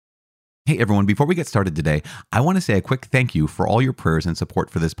Hey everyone, before we get started today, I want to say a quick thank you for all your prayers and support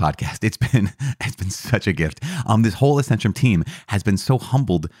for this podcast. It's been such a gift. This whole Ascension team has been so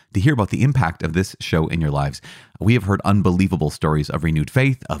humbled to hear about the impact of this show in your lives. We have heard unbelievable stories of renewed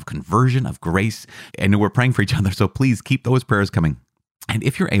faith, of conversion, of grace, and we're praying for each other. So please keep those prayers coming. And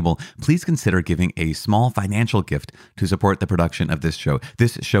if you're able, please consider giving a small financial gift to support the production of this show.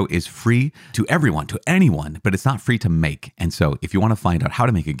 This show is free to everyone, to anyone, but it's not free to make. And so if you want to find out how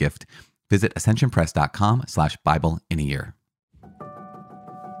to make a gift, visit ascensionpress.com/Bible in a year.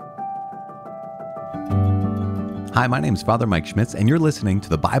 Hi, my name is Father Mike Schmitz, and you're listening to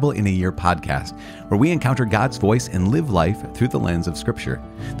the Bible in a Year podcast, where we encounter God's voice and live life through the lens of Scripture.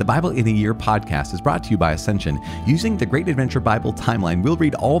 The Bible in a Year podcast is brought to you by Ascension. Using the Great Adventure Bible timeline, we'll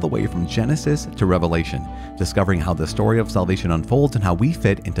read all the way from Genesis to Revelation, discovering how the story of salvation unfolds and how we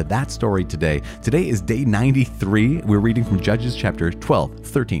fit into that story today. Today is day 93. We're reading from Judges chapter 12,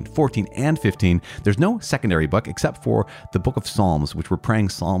 13, 14, and 15. There's no secondary book except for the book of Psalms, which we're praying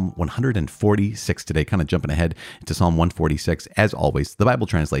Psalm 146 today, kind of jumping ahead to Psalm 146. As always, the Bible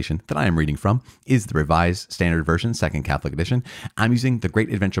translation that I am reading from is the Revised Standard Version, Second Catholic Edition. I'm using the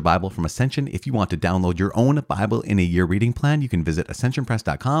Great Adventure Bible from Ascension. If you want to download your own Bible in a Year reading plan, you can visit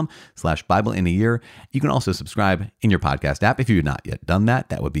ascensionpress.com/Bible in a year. You can also subscribe in your podcast app. If you've not yet done that,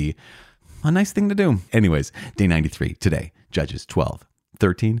 that would be a nice thing to do. Anyways, day 93 today, Judges 12,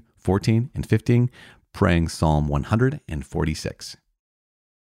 13, 14, and 15, praying Psalm 146.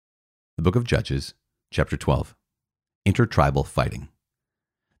 The book of Judges, chapter 12. Intertribal fighting.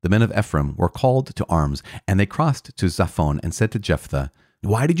 The men of Ephraim were called to arms, and they crossed to Zaphon and said to Jephthah,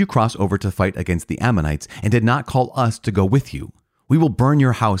 "Why did you cross over to fight against the Ammonites and did not call us to go with you? We will burn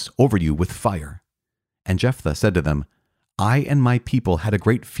your house over you with fire." And Jephthah said to them, "I and my people had a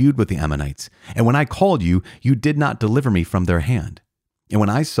great feud with the Ammonites, and when I called you, you did not deliver me from their hand. And when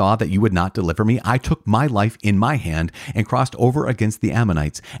I saw that you would not deliver me, I took my life in my hand and crossed over against the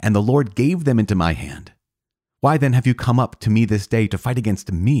Ammonites, and the Lord gave them into my hand. Why then have you come up to me this day to fight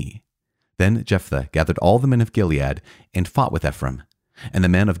against me?" Then Jephthah gathered all the men of Gilead and fought with Ephraim. And the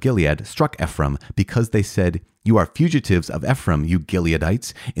men of Gilead struck Ephraim because they said, "You are fugitives of Ephraim, you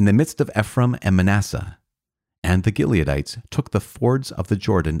Gileadites, in the midst of Ephraim and Manasseh." And the Gileadites took the fords of the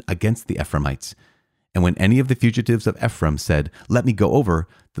Jordan against the Ephraimites. And when any of the fugitives of Ephraim said, "Let me go over,"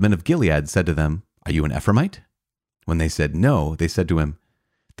 the men of Gilead said to them, "Are you an Ephraimite?" When they said no, they said to him,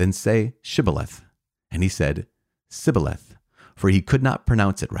 "Then say Shibboleth." And he said, "Sibboleth," for he could not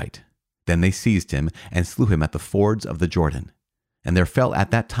pronounce it right. Then they seized him and slew him at the fords of the Jordan. And there fell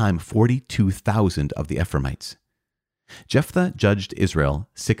at that time 42,000 of the Ephraimites. Jephthah judged Israel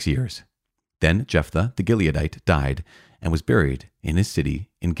 6 years. Then Jephthah the Gileadite died and was buried in his city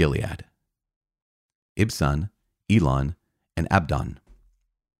in Gilead. Ibzan, Elon, and Abdon.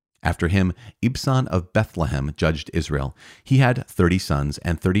 After him, Ibzan of Bethlehem judged Israel. He had 30 sons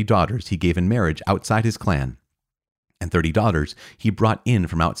and 30 daughters he gave in marriage outside his clan. And 30 daughters he brought in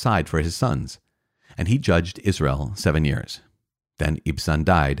from outside for his sons. And he judged Israel 7 years. Then Ibzan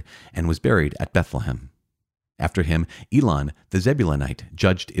died and was buried at Bethlehem. After him, Elon the Zebulunite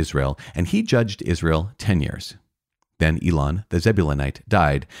judged Israel, and he judged Israel 10 years. Then Elon the Zebulunite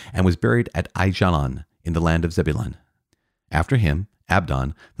died and was buried at Aijalon in the land of Zebulun. After him,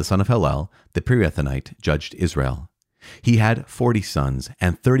 Abdon, the son of Hillel, the Pirathonite, judged Israel. He had 40 sons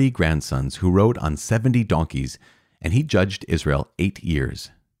and 30 grandsons who rode on 70 donkeys, and he judged Israel 8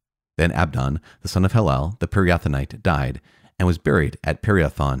 years. Then Abdon, the son of Hillel, the Pirathonite, died and was buried at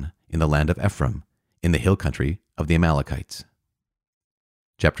Pirathon in the land of Ephraim, in the hill country of the Amalekites.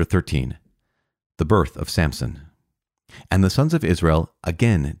 Chapter 13. The birth of Samson. And the sons of Israel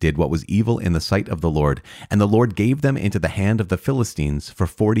again did what was evil in the sight of the Lord, and the Lord gave them into the hand of the Philistines for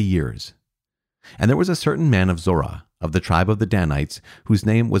 40 years. And there was a certain man of Zorah, of the tribe of the Danites, whose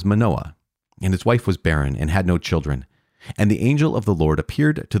name was Manoah, and his wife was barren and had no children. And the angel of the Lord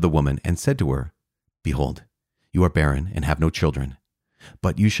appeared to the woman and said to her, "Behold, you are barren and have no children,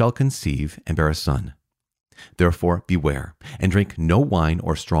 but you shall conceive and bear a son. Therefore beware, and drink no wine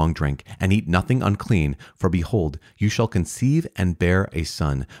or strong drink, and eat nothing unclean, for behold, you shall conceive and bear a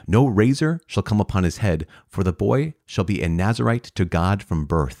son. No razor shall come upon his head, for the boy shall be a Nazirite to God from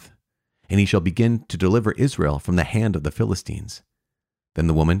birth, and he shall begin to deliver Israel from the hand of the Philistines." Then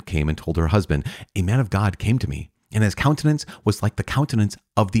the woman came and told her husband, "A man of God came to me, and his countenance was like the countenance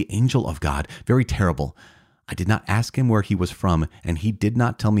of the angel of God, very terrible. I did not ask him where he was from, and he did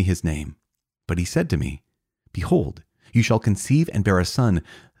not tell me his name. But he said to me, 'Behold, you shall conceive and bear a son.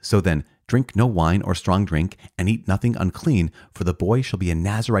 So then, drink no wine or strong drink, and eat nothing unclean, for the boy shall be a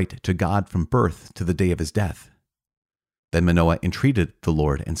Nazirite to God from birth to the day of his death.' Then Manoah entreated the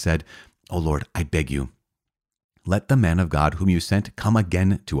Lord and said, O Lord, I beg you, let the man of God whom you sent come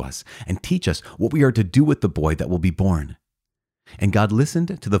again to us and teach us what we are to do with the boy that will be born." And God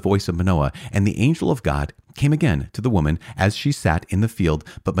listened to the voice of Manoah, and the angel of God came again to the woman as she sat in the field,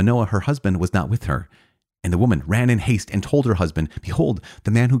 but Manoah her husband was not with her. And the woman ran in haste and told her husband, "Behold,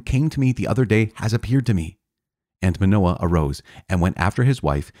 the man who came to me the other day has appeared to me." And Manoah arose and went after his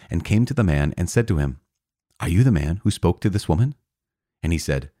wife and came to the man and said to him, "Are you the man who spoke to this woman?" And he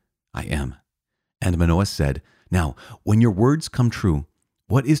said, "I am." And Manoah said, "Now, when your words come true,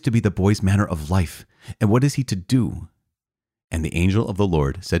 what is to be the boy's manner of life, and what is he to do?" And the angel of the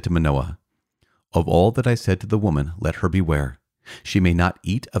Lord said to Manoah, "Of all that I said to the woman, let her beware. She may not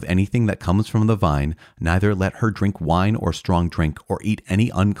eat of anything that comes from the vine, neither let her drink wine or strong drink, or eat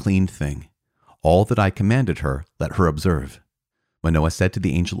any unclean thing. All that I commanded her, let her observe." Manoah said to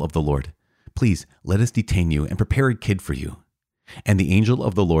the angel of the Lord, "Please let us detain you and prepare a kid for you." And the angel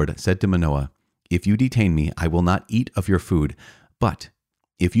of the Lord said to Manoah, "If you detain me, I will not eat of your food. But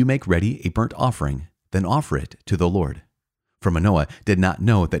if you make ready a burnt offering, then offer it to the Lord." For Manoah did not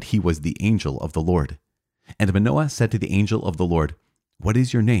know that he was the angel of the Lord. And Manoah said to the angel of the Lord, "What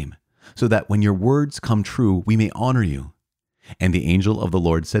is your name? So that when your words come true, we may honor you." And the angel of the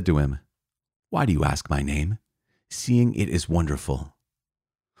Lord said to him, "Why do you ask my name, seeing it is wonderful?"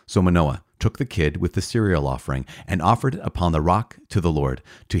 So Manoah took the kid with the cereal offering and offered it upon the rock to the Lord,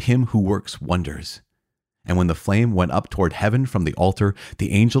 to him who works wonders. And when the flame went up toward heaven from the altar,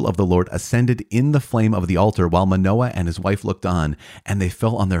 the angel of the Lord ascended in the flame of the altar, while Manoah and his wife looked on, and they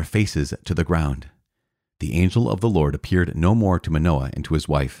fell on their faces to the ground. The angel of the Lord appeared no more to Manoah and to his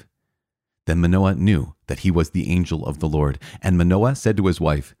wife. Then Manoah knew that he was the angel of the Lord, and Manoah said to his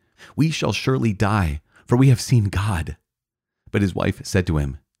wife, "We shall surely die, for we have seen God." But his wife said to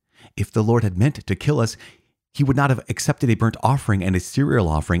him, "If the Lord had meant to kill us, he would not have accepted a burnt offering and a cereal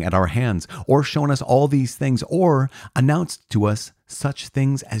offering at our hands, or shown us all these things, or announced to us such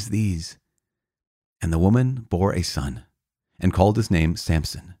things as these." And the woman bore a son, and called his name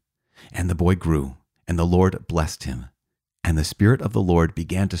Samson. And the boy grew, and the Lord blessed him. And the Spirit of the Lord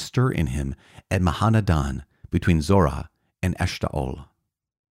began to stir in him at Mahaneh-dan, between Zorah and Eshtaol.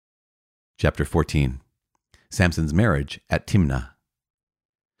 Chapter 14. Samson's marriage at Timnah.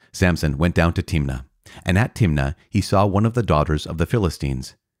 Samson went down to Timnah, and at Timnah he saw one of the daughters of the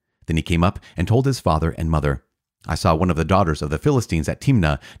Philistines. Then he came up and told his father and mother, "I saw one of the daughters of the Philistines at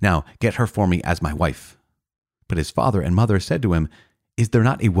Timnah. Now get her for me as my wife." But his father and mother said to him, "Is there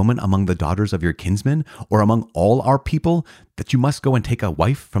not a woman among the daughters of your kinsmen, or among all our people, that you must go and take a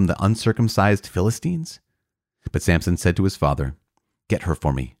wife from the uncircumcised Philistines?" But Samson said to his father, "Get her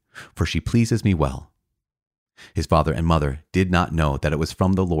for me, for she pleases me well." His father and mother did not know that it was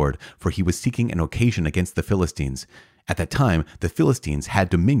from the Lord, for he was seeking an occasion against the Philistines. At that time, the Philistines had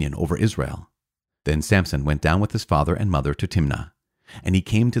dominion over Israel. Then Samson went down with his father and mother to Timnah. And he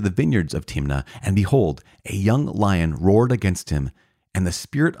came to the vineyards of Timnah, and behold, a young lion roared against him. And the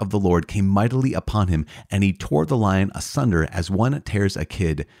Spirit of the Lord came mightily upon him, and he tore the lion asunder as one tears a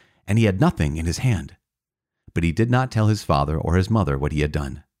kid, and he had nothing in his hand. But he did not tell his father or his mother what he had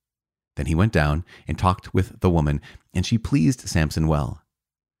done. Then he went down and talked with the woman, and she pleased Samson well.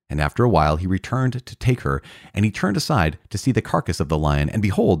 And after a while he returned to take her, and he turned aside to see the carcass of the lion, and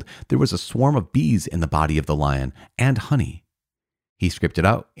behold, there was a swarm of bees in the body of the lion, and honey. He scraped it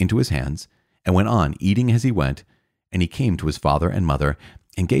out into his hands, and went on eating as he went, and he came to his father and mother,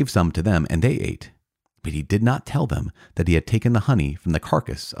 and gave some to them, and they ate. But he did not tell them that he had taken the honey from the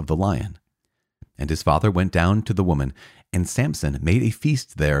carcass of the lion. And his father went down to the woman, and Samson made a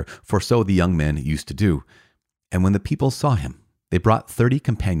feast there, for so the young men used to do. And when the people saw him, they brought 30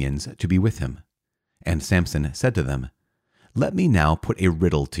 companions to be with him. And Samson said to them, "Let me now put a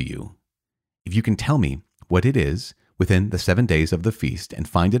riddle to you. If you can tell me what it is within the 7 days of the feast, and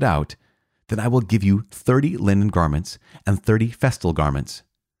find it out, then I will give you 30 linen garments and 30 festal garments.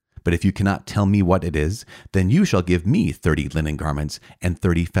 But if you cannot tell me what it is, then you shall give me 30 linen garments and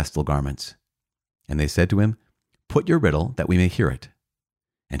 30 festal garments." And they said to him, "Put your riddle, that we may hear it."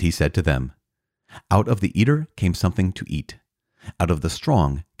 And he said to them, "Out of the eater came something to eat. Out of the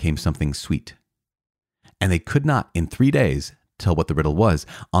strong came something sweet." And they could not in 3 days tell what the riddle was.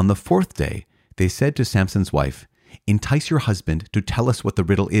 On the 4th day they said to Samson's wife, "Entice your husband to tell us what the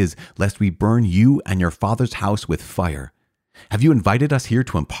riddle is, lest we burn you and your father's house with fire. Have you invited us here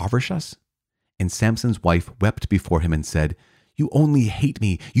to impoverish us?" And Samson's wife wept before him and said, "You only hate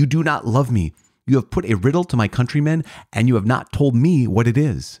me. You do not love me. You have put a riddle to my countrymen, and you have not told me what it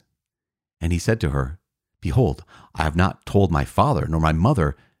is." And he said to her, "Behold, I have not told my father nor my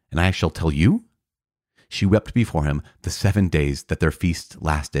mother, and I shall tell you?" She wept before him the 7 days that their feast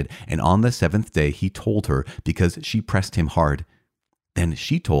lasted, and on the 7th day he told her, because she pressed him hard. Then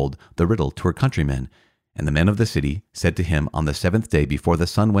she told the riddle to her countrymen, and the men of the city said to him on the 7th day before the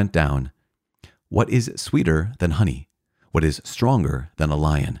sun went down, "What is sweeter than honey? What is stronger than a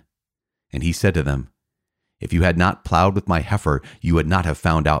lion?" And he said to them, "If you had not plowed with my heifer, you would not have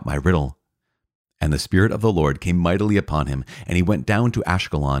found out my riddle." And the Spirit of the Lord came mightily upon him, and he went down to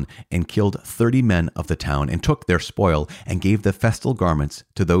Ashkelon, and killed 30 men of the town, and took their spoil, and gave the festal garments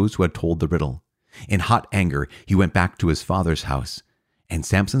to those who had told the riddle. In hot anger he went back to his father's house, and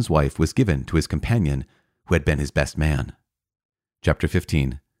Samson's wife was given to his companion, who had been his best man. Chapter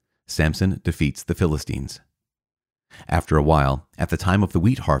 15. Samson defeats the Philistines. After a while, at the time of the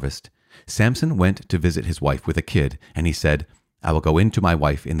wheat harvest, Samson went to visit his wife with a kid, and he said, "I will go in to my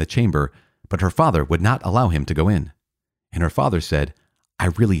wife in the chamber," but her father would not allow him to go in. And her father said, "I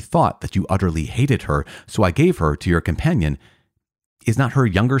really thought that you utterly hated her, so I gave her to your companion. Is not her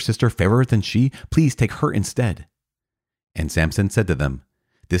younger sister fairer than she? Please take her instead." And Samson said to them,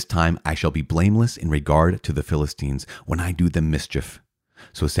 "This time I shall be blameless in regard to the Philistines, when I do them mischief."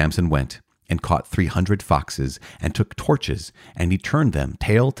 So Samson went and caught 300 foxes, and took torches, and he turned them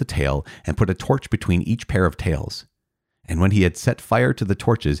tail to tail, and put a torch between each pair of tails. And when he had set fire to the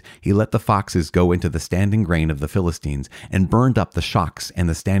torches, he let the foxes go into the standing grain of the Philistines, and burned up the shocks and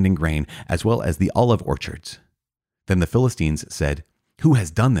the standing grain, as well as the olive orchards. Then the Philistines said, "Who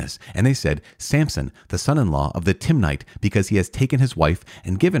has done this?" And they said, "Samson, the son-in-law of the Timnite, because he has taken his wife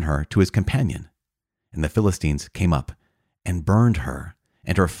and given her to his companion." And the Philistines came up and burned her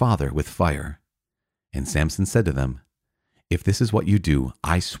and her father with fire. And Samson said to them, "If this is what you do,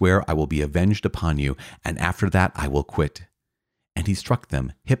 I swear I will be avenged upon you, and after that I will quit." And he struck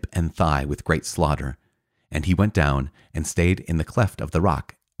them hip and thigh with great slaughter. And he went down and stayed in the cleft of the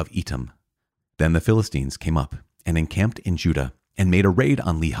rock of Etam. Then the Philistines came up and encamped in Judah, and made a raid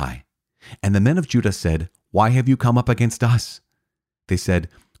on Lehi. And the men of Judah said, "Why have you come up against us?" They said,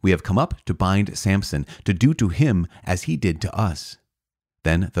 "We have come up to bind Samson, to do to him as he did to us."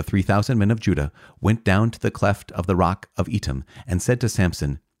 Then the 3,000 men of Judah went down to the cleft of the rock of Etam, and said to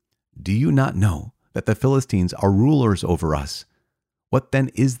Samson, "Do you not know that the Philistines are rulers over us? What then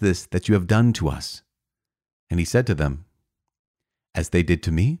is this that you have done to us?" And he said to them, "As they did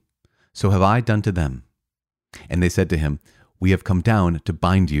to me, so have I done to them." And they said to him, "We have come down to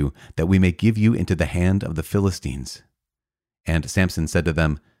bind you, that we may give you into the hand of the Philistines." And Samson said to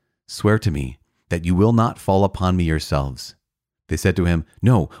them, "Swear to me that you will not fall upon me yourselves." They said to him,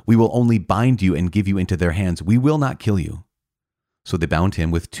 "No, we will only bind you and give you into their hands. We will not kill you." So they bound him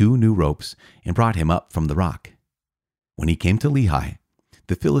with 2 new ropes and brought him up from the rock. When he came to Lehi,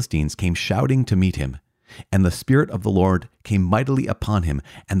 the Philistines came shouting to meet him, and the Spirit of the Lord came mightily upon him,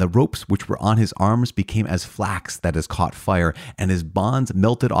 and the ropes which were on his arms became as flax that has caught fire, and his bonds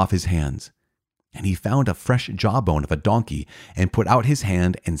melted off his hands. And he found a fresh jawbone of a donkey, and put out his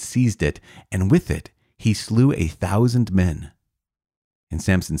hand and seized it, and with it he slew 1,000 men. And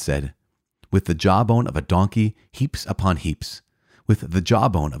Samson said, "With the jawbone of a donkey, heaps upon heaps. With the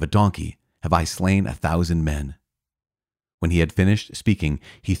jawbone of a donkey have I slain 1,000 men." When he had finished speaking,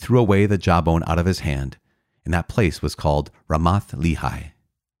 he threw away the jawbone out of his hand, and that place was called Ramath Lehi.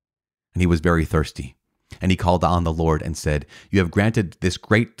 And he was very thirsty. And he called on the Lord and said, "You have granted this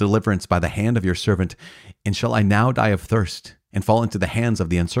great deliverance by the hand of your servant, and shall I now die of thirst, and fall into the hands of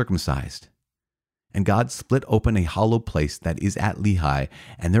the uncircumcised?" And God split open a hollow place that is at Lehi,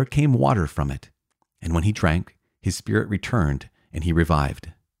 and there came water from it. And when he drank, his spirit returned, and he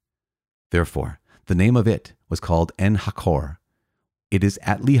revived. Therefore, the name of it was called En-Hakkore. It is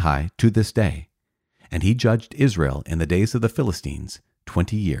at Lehi to this day. And he judged Israel in the days of the Philistines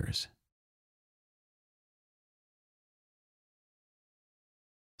 20 years.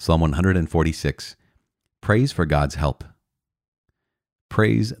 Psalm 146. Praise for God's help.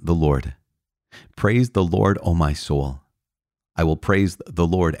 Praise the Lord. Praise the Lord, O my soul. I will praise the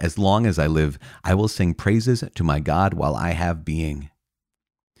Lord as long as I live. I will sing praises to my God while I have being.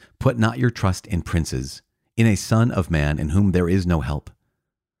 Put not your trust in princes, in a son of man in whom there is no help.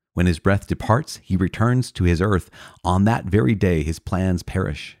 When his breath departs, he returns to his earth. On that very day his plans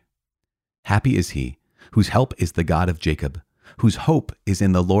perish. Happy is he whose help is the God of Jacob, whose hope is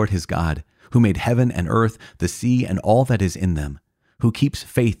in the Lord his God, who made heaven and earth, the sea, and all that is in them, who keeps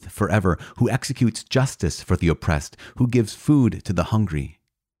faith forever, who executes justice for the oppressed, who gives food to the hungry.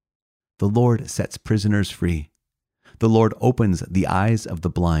 The Lord sets prisoners free. The Lord opens the eyes of the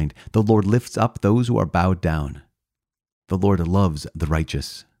blind. The Lord lifts up those who are bowed down. The Lord loves the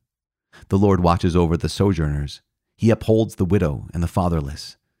righteous. The Lord watches over the sojourners. He upholds the widow and the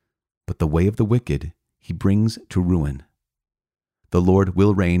fatherless. But the way of the wicked he brings to ruin. The Lord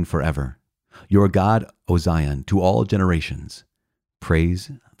will reign forever. Your God, O Zion, to all generations.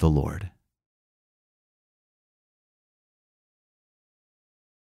 Praise the Lord.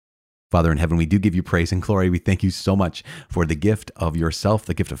 Father in heaven, we do give you praise and glory. We thank you so much for the gift of yourself,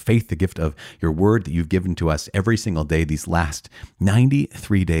 the gift of faith, the gift of your word that you've given to us every single day these last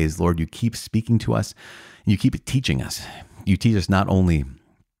 93 days. Lord, you keep speaking to us. You keep teaching us. You teach us not only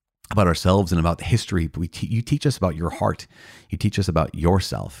about ourselves and about history, but you teach us about your heart. You teach us about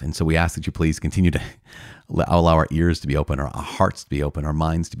yourself. And so we ask that you please continue to allow our ears to be open, our hearts to be open, our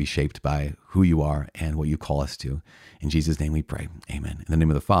minds to be shaped by who you are and what you call us to. In Jesus' name we pray. Amen. In the name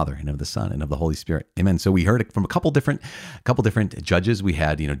of the Father, and of the Son, and of the Holy Spirit. Amen. So we heard it from a couple different judges. We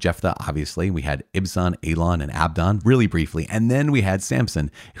had, Jephthah, obviously. We had Ibzan, Elon, and Abdon, really briefly. And then we had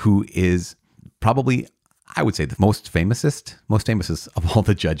Samson, who is probably, I would say, the most famousest of all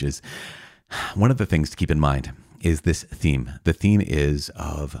the judges. One of the things to keep in mind is this theme. The theme is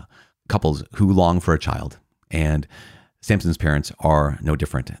of couples who long for a child, and Samson's parents are no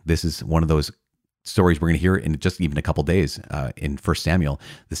different. This is one of those stories we're going to hear in just even a couple days in 1 Samuel.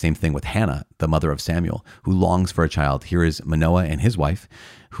 The same thing with Hannah, the mother of Samuel, who longs for a child. Here is Manoah and his wife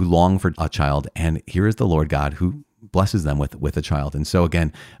who long for a child, and here is the Lord God who blesses them with a child. And so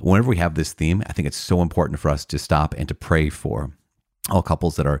again, whenever we have this theme, I think it's so important for us to stop and to pray for all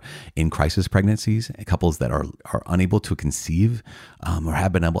couples that are in crisis pregnancies, couples that are unable to conceive or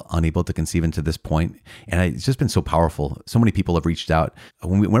have been unable to conceive into this point. And it's just been so powerful. So many people have reached out.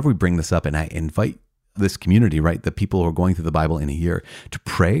 Whenever we bring this up, and I invite this community, right, the people who are going through the Bible in a year, to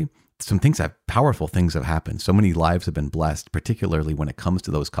pray, powerful things have happened. So many lives have been blessed, particularly when it comes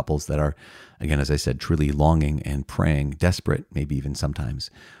to those couples that are, again, as I said, truly longing and praying, desperate, maybe even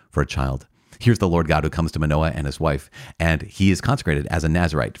sometimes, for a child. Here's the Lord God who comes to Manoah and his wife, and he is consecrated as a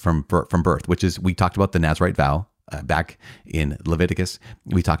Nazirite from birth, which is, we talked about the Nazirite vow back in Leviticus.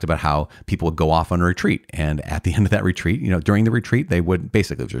 We talked about how people would go off on a retreat, and at the end of that retreat, during the retreat, they would,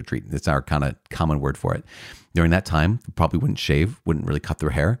 basically it was a retreat, it's our kind of common word for it. During that time, probably wouldn't shave, wouldn't really cut their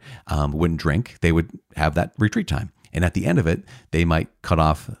hair, wouldn't drink. They would have that retreat time. And at the end of it, they might cut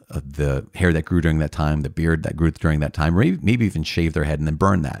off the hair that grew during that time, the beard that grew during that time, or maybe even shave their head and then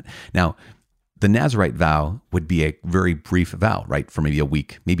burn that. Now, the Nazirite vow would be a very brief vow, right? For maybe a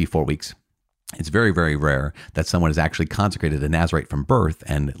week, maybe 4 weeks. It's very, very rare that someone is actually consecrated a Nazirite from birth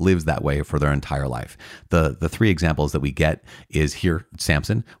and lives that way for their entire life. The three examples that we get is here,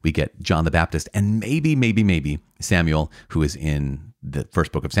 Samson, we get John the Baptist, and maybe Samuel, who is in the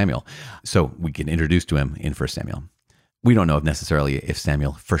first book of Samuel. So we get introduced to him in 1 Samuel. We don't know if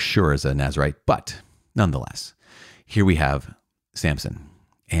Samuel for sure is a Nazirite, but nonetheless, here we have Samson.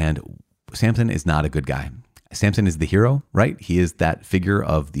 And Samson is not a good guy. Samson is the hero, right? He is that figure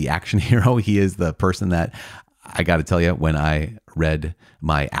of the action hero. He is the person that, I got to tell you, when I read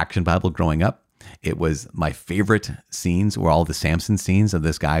my action Bible growing up, it was my favorite scenes were all the Samson scenes of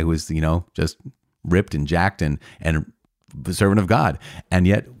this guy who was, just ripped and jacked and the servant of God. And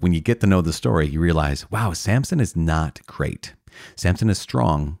yet when you get to know the story, you realize, wow, Samson is not great. Samson is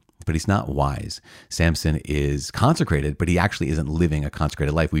strong, but he's not wise. Samson is consecrated, but he actually isn't living a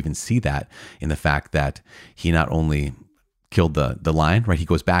consecrated life. We even see that in the fact that he not only killed the lion, right? He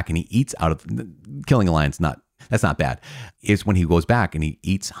goes back and he eats out of, killing a lion, that's not bad. It's when he goes back and he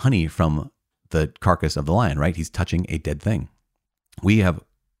eats honey from the carcass of the lion, right? He's touching a dead thing.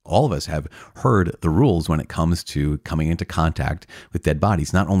 All of us have heard the rules when it comes to coming into contact with dead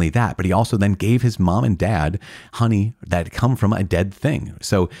bodies. Not only that, but he also then gave his mom and dad honey that had come from a dead thing.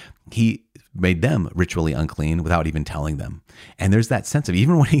 So he made them ritually unclean without even telling them. And there's that sense of,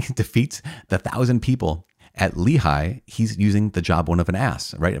 even when he defeats the 1,000 people at Lehi, he's using the jawbone of an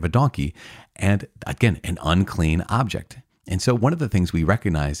ass, right? Of a donkey. And again, an unclean object. And so one of the things we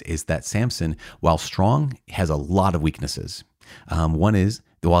recognize is that Samson, while strong, has a lot of weaknesses. One is,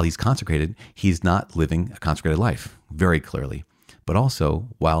 while he's consecrated, he's not living a consecrated life, very clearly. But also,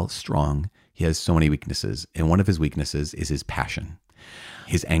 while strong, he has so many weaknesses. And one of his weaknesses is his passion,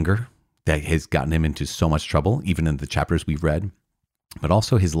 his anger that has gotten him into so much trouble, even in the chapters we've read, but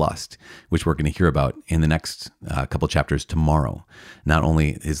also his lust, which we're going to hear about in the next couple chapters tomorrow. Not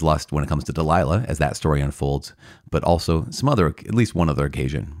only his lust when it comes to Delilah, as that story unfolds, but also at least one other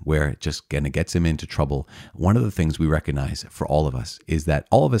occasion where it just kind of gets him into trouble. One of the things we recognize for all of us is that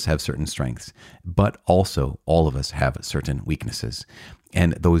all of us have certain strengths, but also all of us have certain weaknesses.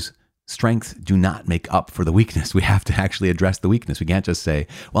 And those strengths do not make up for the weakness. We have to actually address the weakness. We can't just say,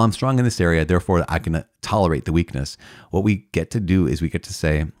 well, I'm strong in this area, therefore I can tolerate the weakness. What we get to do is we get to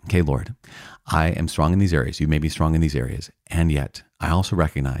say, okay, Lord, I am strong in these areas. You may be strong in these areas. And yet I also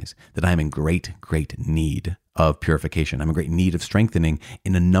recognize that I am in great, great need of purification. I'm in great need of strengthening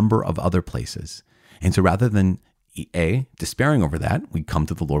in a number of other places. And so rather than A, despairing over that, we come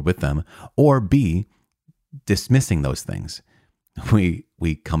to the Lord with them, or B, dismissing those things,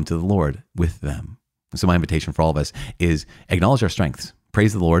 we come to the Lord with them. So my invitation for all of us is acknowledge our strengths.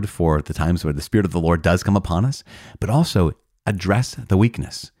 Praise the Lord for the times where the Spirit of the Lord does come upon us, but also address the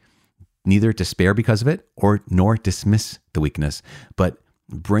weakness. Neither despair because of it nor dismiss the weakness, but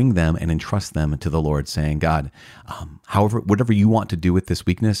bring them and entrust them to the Lord, saying, God, whatever you want to do with this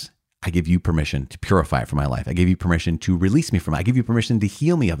weakness, I give you permission to purify it for my life. I give you permission to release me from it. I give you permission to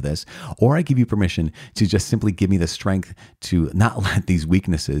heal me of this, or I give you permission to just simply give me the strength to not let these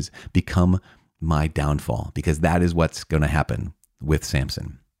weaknesses become my downfall, because that is what's going to happen with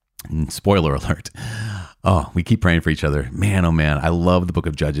Samson. And spoiler alert. Oh, we keep praying for each other. Man, oh man, I love the book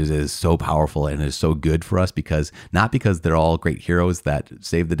of Judges. It is so powerful and it is so good for us, because not because they're all great heroes that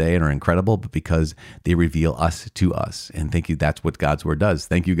save the day and are incredible, but because they reveal us to us. And thank you. That's what God's word does.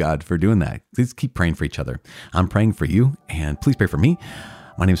 Thank you, God, for doing that. Please keep praying for each other. I'm praying for you, and please pray for me.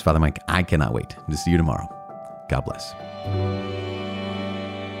 My name is Father Mike. I cannot wait to see you tomorrow. God bless.